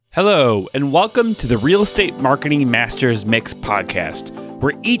Hello, and welcome to the Real Estate Marketing Masters Mix podcast,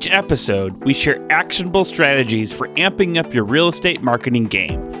 where each episode we share actionable strategies for amping up your real estate marketing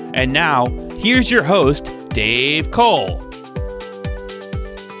game. And now, here's your host, Dave Cole.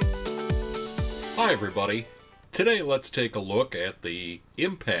 Hi, everybody. Today, let's take a look at the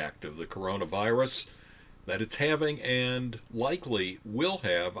impact of the coronavirus that it's having and likely will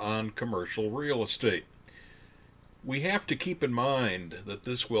have on commercial real estate. We have to keep in mind that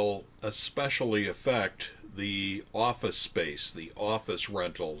this will especially affect the office space, the office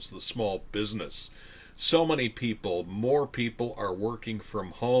rentals, the small business. So many people, more people are working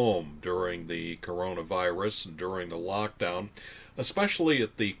from home during the coronavirus and during the lockdown, especially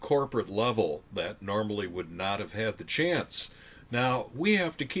at the corporate level that normally would not have had the chance. Now, we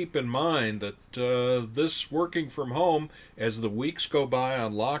have to keep in mind that this working from home, as the weeks go by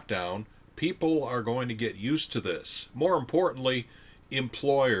on lockdown, people are going to get used to this. More importantly,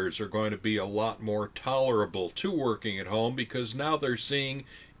 employers are going to be a lot more tolerable to working at home because now they're seeing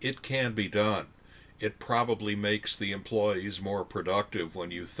it can be done. It probably makes the employees more productive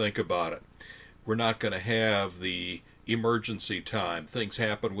when you think about it. We're not going to have the emergency time. Things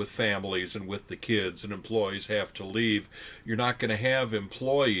happen with families and with the kids, and employees have to leave. You're not going to have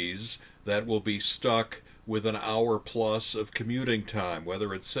employees that will be stuck with an hour plus of commuting time,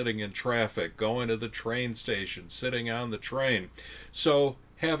 whether it's sitting in traffic, going to the train station, sitting on the train. So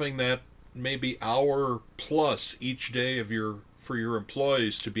having that maybe hour plus each day for your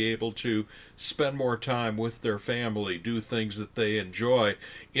employees to be able to spend more time with their family, do things that they enjoy,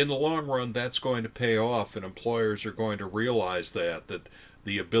 in the long run that's going to pay off, and employers are going to realize that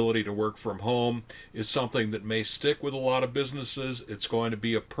the ability to work from home is something that may stick with a lot of businesses. It's going to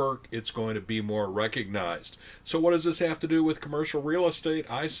be a perk. It's going to be more recognized. So what does this have to do with commercial real estate?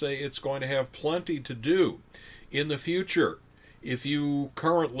 I say it's going to have plenty to do in the future. If you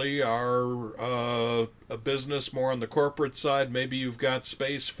currently are a business more on the corporate side, maybe you've got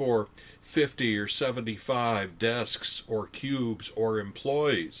space for 50 or 75 desks or cubes or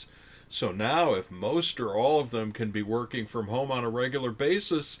employees. So now if most or all of them can be working from home on a regular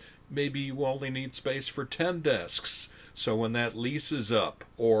basis, maybe you only need space for 10 desks. So when that lease is up,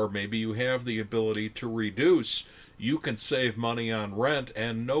 or maybe you have the ability to reduce, you can save money on rent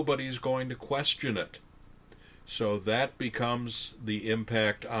and nobody's going to question it. So that becomes the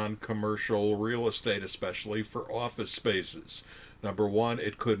impact on commercial real estate, especially for office spaces. Number one,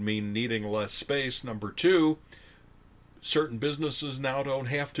 it could mean needing less space. Number two, certain businesses now don't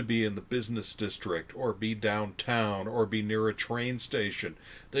have to be in the business district or be downtown or be near a train station.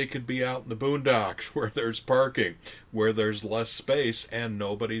 They could be out in the boondocks where there's parking, where there's less space, and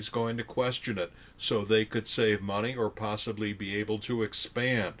nobody's going to question it. So they could save money or possibly be able to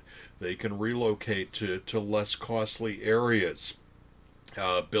expand. They can relocate to less costly areas.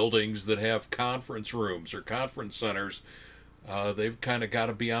 Buildings that have conference rooms or conference centers, they've kind of got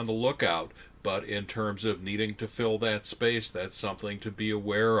to be on the lookout. But in terms of needing to fill that space, that's something to be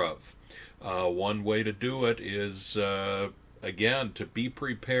aware of. One way to do it is, again, to be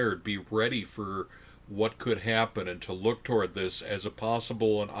prepared, be ready for what could happen, and to look toward this as a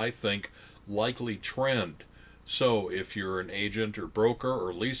possible and, I think, likely trend. So if you're an agent or broker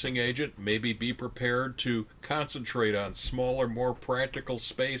or leasing agent, maybe be prepared to concentrate on smaller, more practical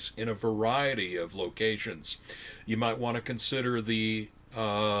space in a variety of locations. You might want to consider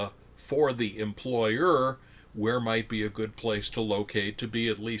for the employer, where might be a good place to locate to be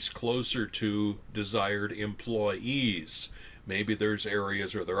at least closer to desired employees. Maybe there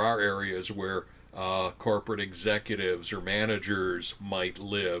are areas where corporate executives or managers might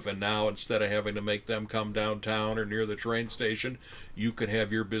live, and now instead of having to make them come downtown or near the train station, you could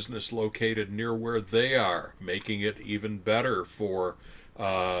have your business located near where they are, making it even better for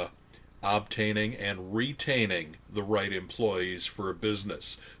obtaining and retaining the right employees for a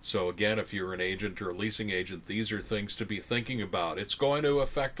business. So again, if you're an agent or a leasing agent, these are things to be thinking about. It's going to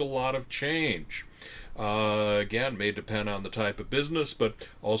affect a lot of change. Again, may depend on the type of business, but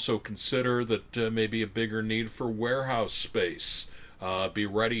also consider that maybe a bigger need for warehouse space. Be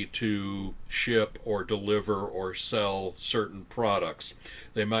ready to ship or deliver or sell certain products.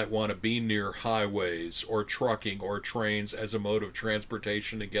 They might want to be near highways or trucking or trains as a mode of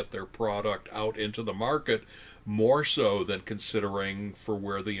transportation to get their product out into the market, more so than considering for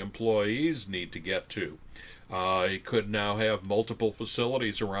where the employees need to get to. You could now have multiple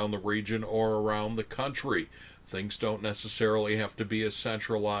facilities around the region or around the country. Things don't necessarily have to be as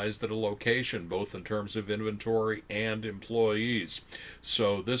centralized at a location, both in terms of inventory and employees.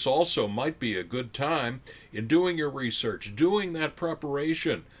 So this also might be a good time in doing your research, doing that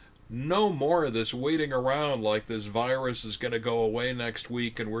preparation, No more of this waiting around like this virus is going to go away next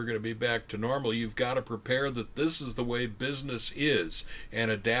week and we're going to be back to normal. You've got to prepare that this is the way business is and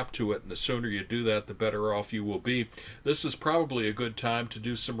adapt to it. And the sooner you do that, the better off you will be. This is probably a good time to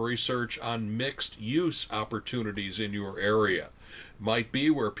do some research on mixed use opportunities in your area. Might be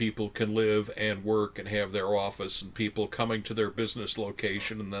where people can live and work and have their office, and people coming to their business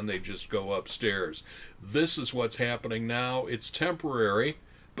location and then they just go upstairs. This is what's happening now. It's temporary,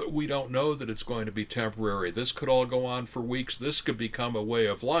 but we don't know that it's going to be temporary. This could all go on for weeks. This could become a way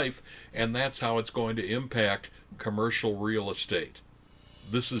of life, and that's how it's going to impact commercial real estate.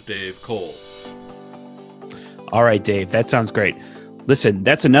 This is Dave Cole. All right, Dave, that sounds great. Listen,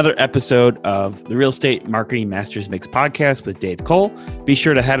 that's another episode of the Real Estate Marketing Masters Mix podcast with Dave Cole. Be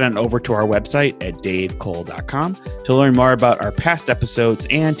sure to head on over to our website at davecole.com to learn more about our past episodes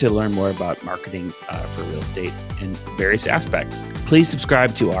and to learn more about marketing for real estate in various aspects. Please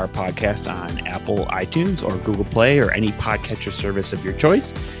subscribe to our podcast on Apple, iTunes, or Google Play, or any podcatcher service of your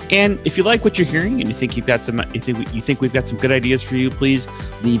choice. And if you like what you're hearing and you think we've got some good ideas for you, please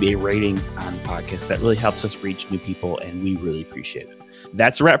leave a rating on the podcast. That really helps us reach new people, and we really appreciate it.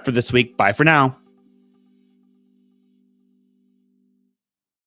 That's a wrap for this week. Bye for now.